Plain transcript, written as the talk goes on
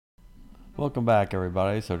Welcome back,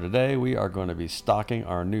 everybody. So today we are going to be stocking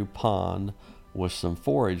our new pond with some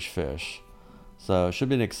forage fish. So it should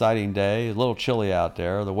be an exciting day. It's a little chilly out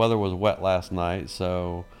there. The weather was wet last night,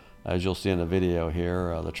 so as you'll see in the video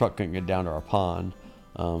here, the truck couldn't get down to our pond.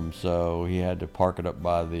 So he had to park it up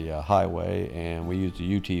by the highway, and we used a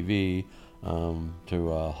UTV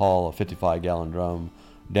to haul a 55-gallon drum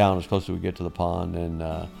down as close as we get to the pond. And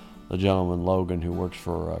the gentleman, Logan, who works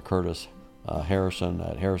for Curtis Harrison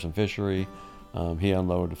at Harrison Fishery, he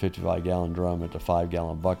unloaded a 55-gallon drum into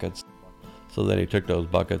 5-gallon buckets. So then he took those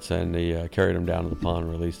buckets and he carried them down to the pond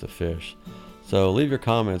and released the fish. So leave your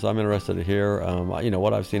comments. I'm interested to hear,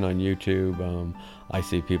 what I've seen on YouTube. I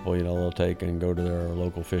see people, they'll take and go to their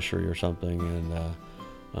local fishery or something,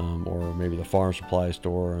 and or maybe the farm supply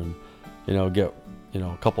store, and get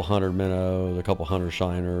a couple hundred minnows, a couple hundred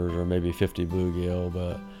shiners, or maybe 50 bluegill.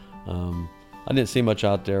 But I didn't see much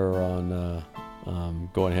out there on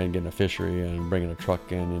going ahead and getting a fishery and bringing a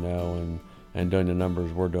truck in, and doing the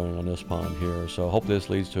numbers we're doing on this pond here. So hopefully this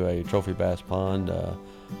leads to a trophy bass pond.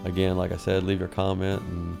 Again, like I said, leave your comment,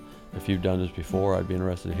 and if you've done this before, I'd be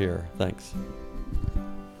interested to hear. Thanks.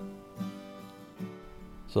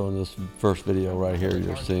 So in this first video right here,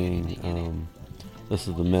 you're seeing this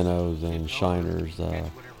is the minnows and shiners.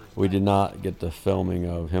 We did not get the filming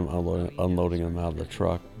of him unloading them out of the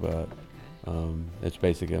truck, but it's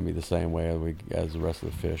basically gonna be the same way as the rest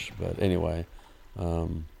of the fish. But anyway,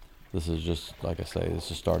 this is just, like I say, this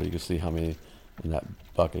is started. You can see how many in that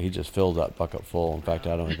bucket. He just fills that bucket full. In fact,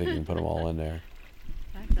 I don't think you can put them all in there.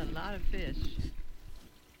 That's a lot of fish.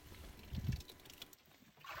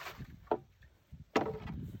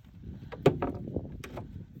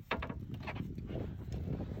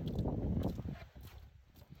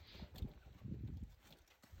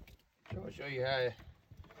 So I'll show you how you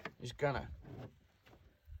just gonna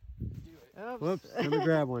do it. Oops. Whoops, let me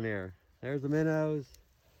grab one here. There's the minnows.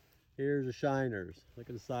 Here's the shiners. Look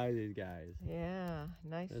at the size of these guys. Yeah,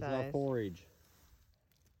 nice That's size. our forage.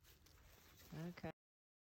 Okay.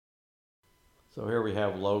 So here we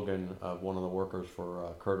have Logan, one of the workers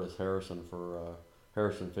for Curtis Harrison for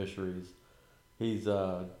Harrison Fisheries. He's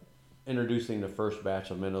introducing the first batch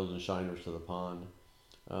of minnows and shiners to the pond.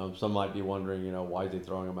 Some might be wondering, why is he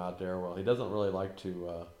throwing them out there? Well, he doesn't really like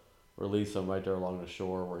to release them right there along the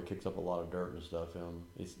shore where he kicks up a lot of dirt and stuff.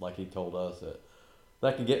 He's like he told us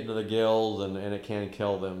that can get into the gills and it can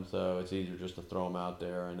kill them, so it's easier just to throw them out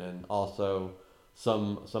there. And then also,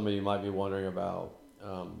 some of you might be wondering about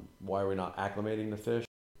why we're not acclimating the fish.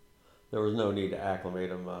 There was no need to acclimate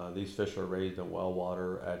them. These fish are raised in well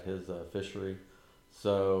water at his fishery,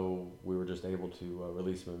 so we were just able to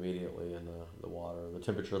release them immediately in the water. The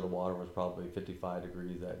temperature of the water was probably 55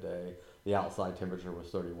 degrees that day. The outside temperature was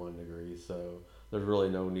 31 degrees, so there's really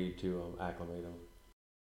no need to acclimate them.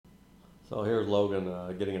 So here's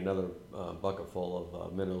Logan getting another bucket full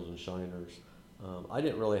of minnows and shiners. I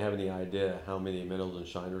didn't really have any idea how many minnows and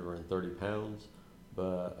shiners were in 30 pounds,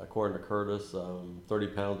 but according to Curtis, 30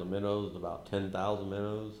 pounds of minnows is about 10,000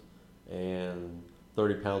 minnows, and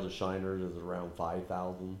 30 pounds of shiners is around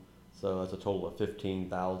 5,000. So that's a total of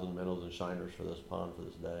 15,000 minnows and shiners for this pond for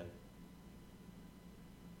this day.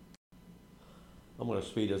 I'm going to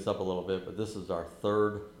speed this up a little bit, but this is our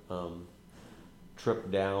third trip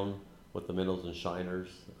down with the minnows and shiners.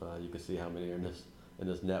 You can see how many are in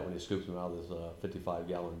this net when he scoops them out of this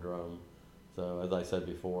 55-gallon drum. So as I said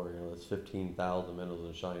before, it's 15,000 minnows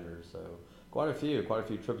and shiners. So quite a few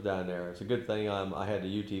trips down there. It's a good thing I had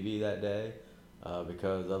the UTV that day,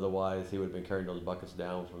 because otherwise he would have been carrying those buckets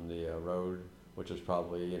down from the road, which is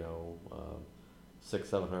probably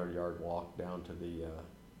 600-700 yard walk down to the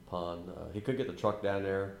pond. He could get the truck down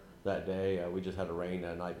there that day. We just had a rain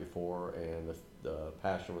that night before, and the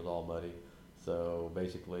pasture was all muddy. So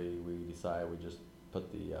basically we decided we just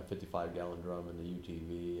put the 55-gallon drum in the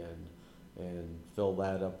UTV and fill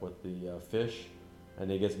that up with the fish,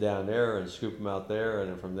 and he gets down there and scoop them out there,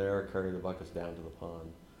 and then from there carry the buckets down to the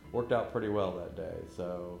pond. Worked out pretty well that day.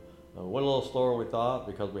 So went a little slower than we thought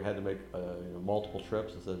because we had to make multiple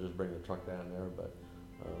trips instead of just bringing the truck down there, but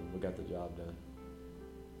we got the job done.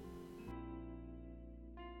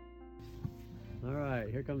 All right,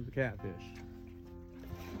 here comes the catfish.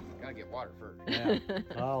 Gotta get water first. Yeah,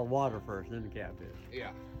 well, water first, then the catfish. Yeah.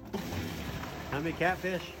 How many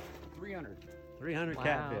catfish? 300. 300 Wow.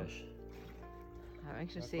 catfish. I'm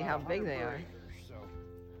anxious to see how big they are. So.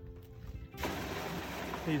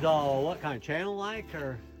 These all what kind of channel like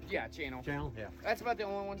or? Yeah, channel. Channel, yeah. That's about the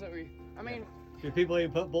only ones that I mean. Do people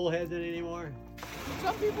even put bullheads in anymore?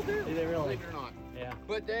 Some people do. Do they really? Believe it or not. Yeah.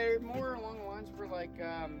 But they're more along the lines for like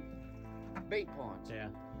bait ponds. Yeah.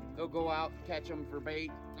 they'll go out, catch them for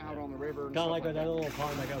bait out on the river. Kind of like that little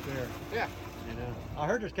pond like up there. Yeah. You know, I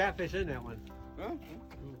heard there's catfish in that one. Huh?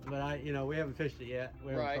 But we haven't fished it yet.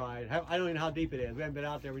 We haven't tried. I don't even know how deep it is. We haven't been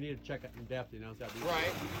out there. We need to check it in depth, it's that deep.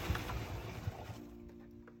 Right.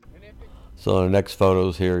 So the next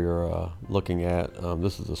photos here you're looking at,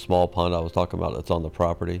 this is a small pond I was talking about that's on the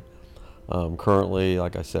property. Currently,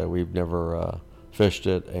 like I said, we've never fished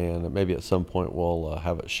it, and maybe at some point we'll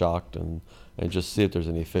have it shocked and just see if there's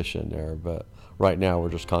any fish in there. But right now we're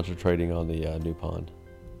just concentrating on the new pond.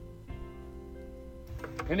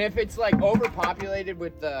 And if it's like overpopulated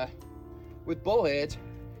with bullheads,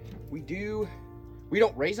 we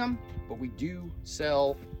don't raise them, but we do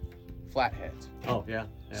sell flatheads. Oh yeah.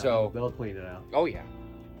 So they'll clean it out. Oh yeah.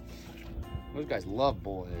 Those guys love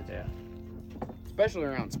bullheads. Yeah. Especially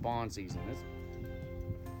around spawn season.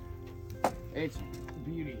 It's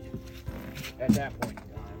beauty at that point in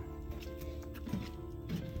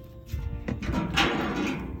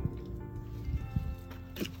time.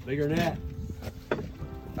 Bigger net.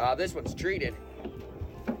 This one's treated,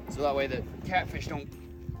 so that way the catfish don't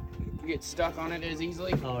get stuck on it as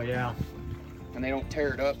easily. Oh yeah. And they don't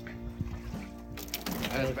tear it up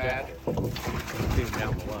as bad. See it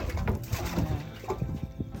down below.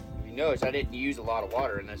 If you notice, I didn't use a lot of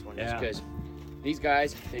water in this one just because these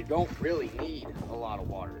guys, they don't really need a lot of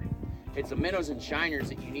water. It's the minnows and shiners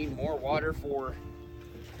that you need more water for,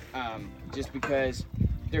 just because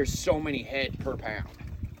there's so many head per pound.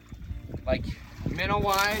 Like minnow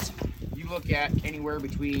wise, you look at anywhere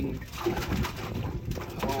between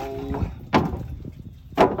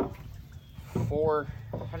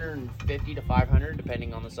 450 to 500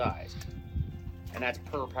 depending on the size, and that's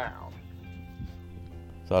per pound.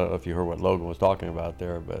 So I don't know if you heard what Logan was talking about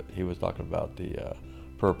there, but he was talking about the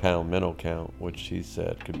per pound minnow count, which he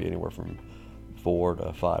said could be anywhere from 400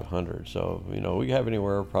 to 500. So we have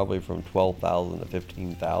anywhere probably from 12,000 to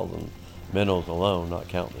 15,000 minnows alone, not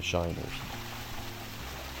counting the shiners.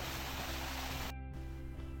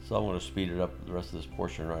 So I'm going to speed it up the rest of this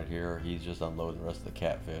portion right here. He's just unloading the rest of the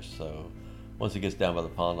catfish. So once he gets down by the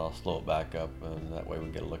pond, I'll slow it back up, and that way we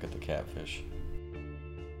can get a look at the catfish.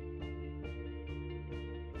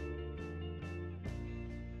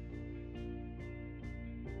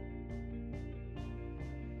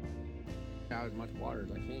 Out as much water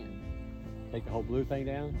as I can. Take the whole blue thing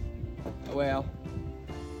down? Well,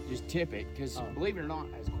 just tip it, because believe it or not,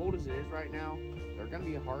 as cold as it is right now, they're going to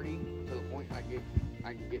be hardy to the point I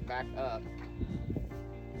can get back up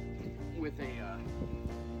with the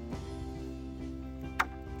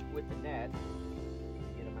net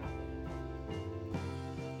and get them out.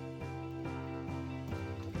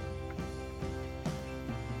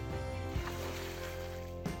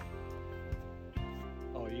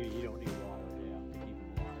 Oh, you don't need water, to keep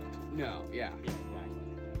them alive. No, yeah. Yeah, exactly.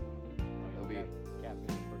 They'll be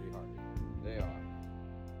catfish are pretty hardy. They are.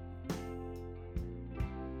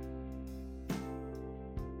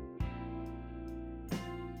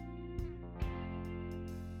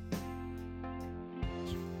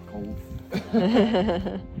 Cold. I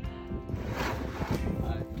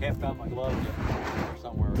can't find my gloves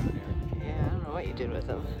somewhere in here. Yeah, I don't know what you did with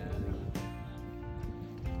them.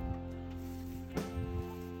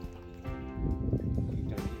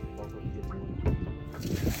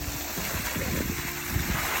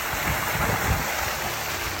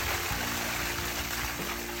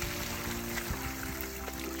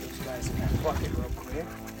 These guys in that bucket real quick.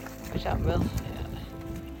 Watch out, Bill.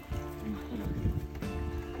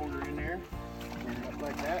 Corner in there, turn it up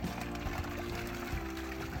like that.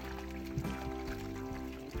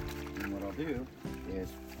 And what I'll do is,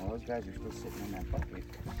 while those guys are still sitting in that bucket,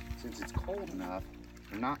 since it's cold enough,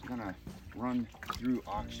 they're not gonna run through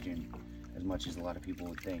oxygen as much as a lot of people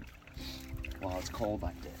would think while it's cold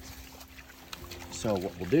like this. So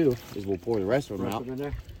what we'll do is we'll pour the rest of them out. In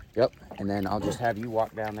there? Yep, and then I'll just have you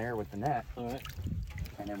walk down there with the net. All right.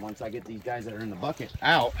 And then once I get these guys that are in the bucket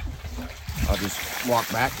out, I'll just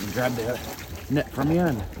walk back and grab the net from you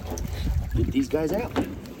and get these guys out.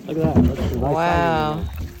 Look at that. That's a nice Wow.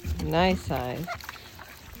 size. Nice size.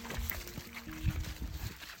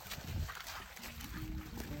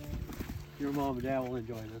 Your mom and dad will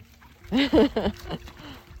enjoy this.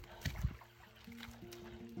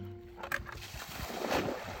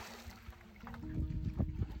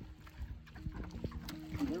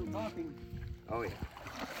 They're talking. Oh yeah.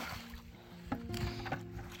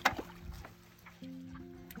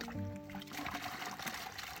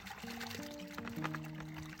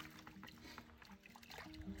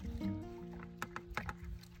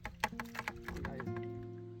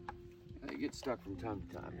 They get stuck from time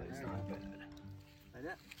to time, but it's not bad. Like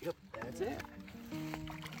that? Yep, that's it.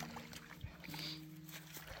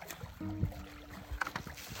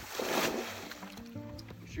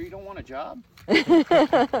 sure you don't want a job? You look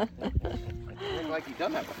like you've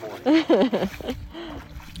done that before.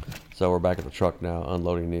 So we're back at the truck now,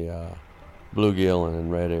 unloading the bluegill and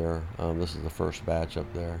red air. This is the first batch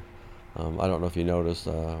up there. I don't know if you noticed,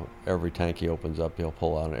 every tank he opens up, he'll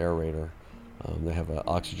pull out an aerator. They have an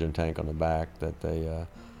oxygen tank on the back that they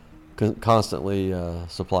constantly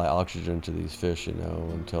supply oxygen to these fish, you know,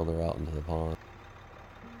 until they're out into the pond.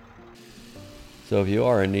 So if you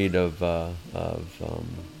are in need of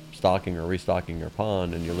stocking or restocking your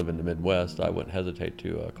pond and you live in the Midwest, I wouldn't hesitate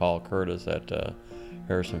to call Curtis at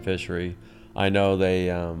Harrison Fishery. I know they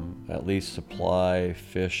at least supply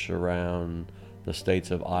fish around the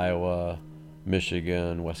states of Iowa,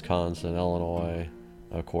 Michigan, Wisconsin, Illinois,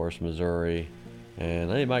 of course, Missouri, and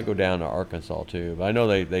they might go down to Arkansas too. But I know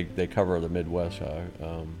they cover the Midwest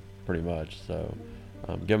pretty much. So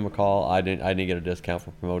give him a call. I didn't get a discount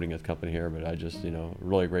for promoting his company here, but I just, you know,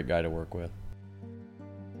 really great guy to work with.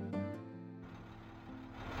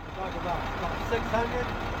 Talk about 600.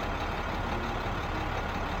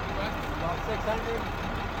 About 600.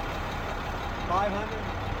 500.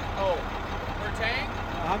 Oh, per tank?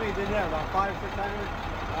 How many did there? About 500 or 600?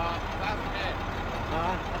 1,000 head.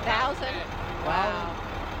 1,000? Wow.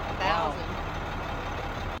 1,000.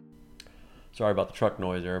 Sorry about the truck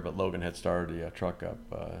noise there, but Logan had started the truck up.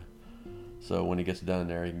 So when he gets done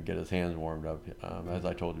there, he can get his hands warmed up. As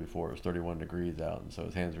I told you before, it was 31 degrees out, and so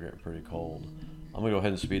his hands are getting pretty cold. I'm going to go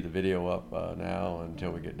ahead and speed the video up now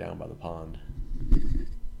until we get down by the pond.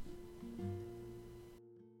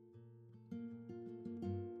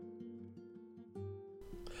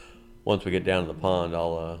 Once we get down to the pond,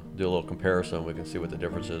 I'll do a little comparison. We can see what the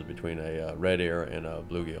difference is between a red ear and a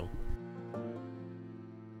bluegill.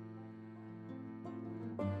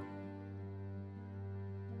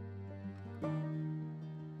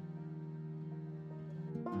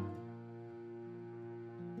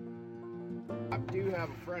 I do have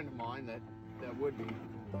a friend of mine that would be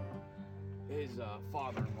his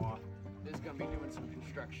father-in-law is going to be doing some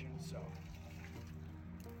construction, so.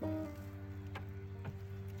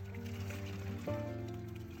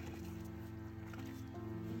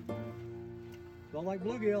 Smell like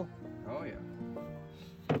bluegill. Oh yeah.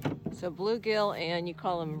 So bluegill, and you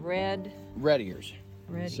call them red Red ears.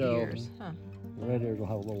 So- ears. Huh. Red ears will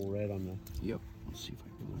have a little red on the Yep. Let's see if I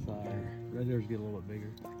can. side. Red ears get a little bit bigger.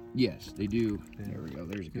 Yes, they do. Yeah. There we go.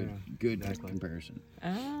 There's a good, Yeah, good exactly. comparison. Oh,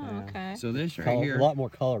 Yeah. okay. So this right Color, here. a lot more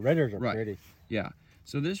color. Red ears are Right. pretty. Yeah.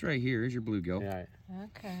 So this right here is your bluegill, Yeah.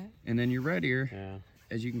 Okay. and then your red ear. Yeah.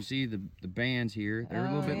 As you can see, the bands here, they're a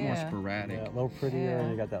Oh, little bit more yeah. sporadic. Yeah, a little prettier, Yeah.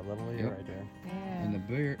 and you got that little ear Yep. right there. Yeah. And the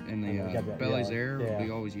beard and And the we got that bellies yellow. there will Yeah.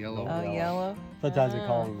 be always yellow. Oh, yellow. yellow. Sometimes they Ah.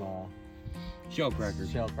 call them Shell crackers.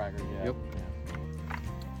 shell crackers. Yeah. Yep. Yeah.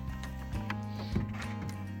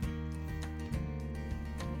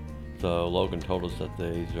 So Logan told us that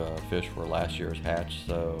these fish were last year's hatch,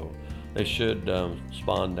 so they should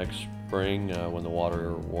spawn next spring when the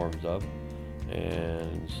water warms up,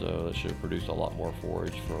 and so that should produce a lot more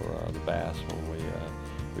forage for the bass when we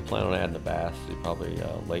plan on adding the bass probably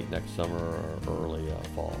late next summer or early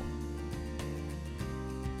fall.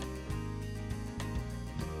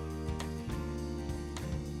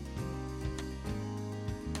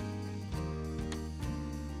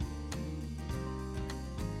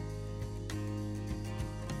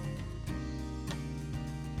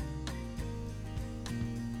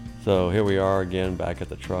 So here we are again back at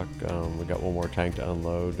the truck. We got one more tank to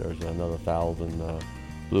unload. There's another 1,000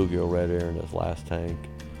 bluegill red ear in this last tank.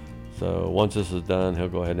 So once this is done, he'll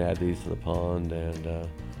go ahead and add these to the pond, and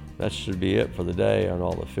that should be it for the day on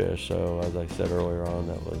all the fish. So as I said earlier on,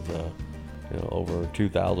 that was over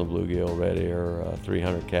 2,000 bluegill red ear,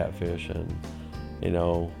 300 catfish, and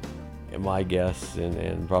my guess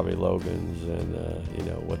and probably Logan's and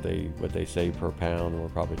what they say per pound, we're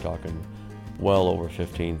probably talking well over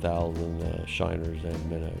 15,000 shiners and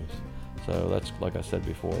minnows. So that's, like I said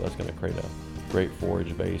before, that's going to create a great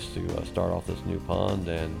forage base to start off this new pond,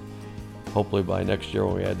 and hopefully by next year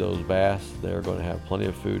when we add those bass, they're going to have plenty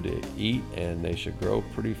of food to eat, and they should grow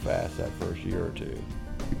pretty fast that first year or two.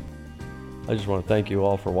 I just want to thank you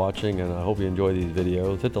all for watching, and I hope you enjoy these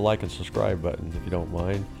videos. Hit the like and subscribe buttons if you don't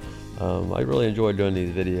mind. I really enjoy doing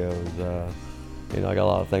these videos. I got a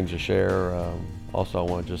lot of things to share. Also,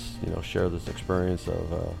 I want to just share this experience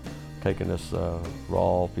of taking this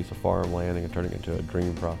raw piece of farmland and turning it into a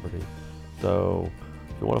dream property. So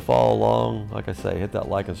if you want to follow along, like I say, hit that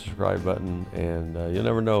like and subscribe button, and you'll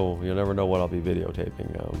never know what I'll be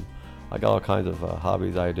videotaping. I got all kinds of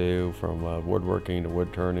hobbies I do, from woodworking to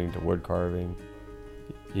wood turning to wood carving.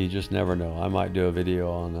 You just never know. I might do a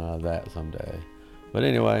video on that someday. But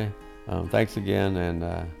anyway, Thanks again, and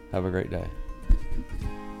have a great day.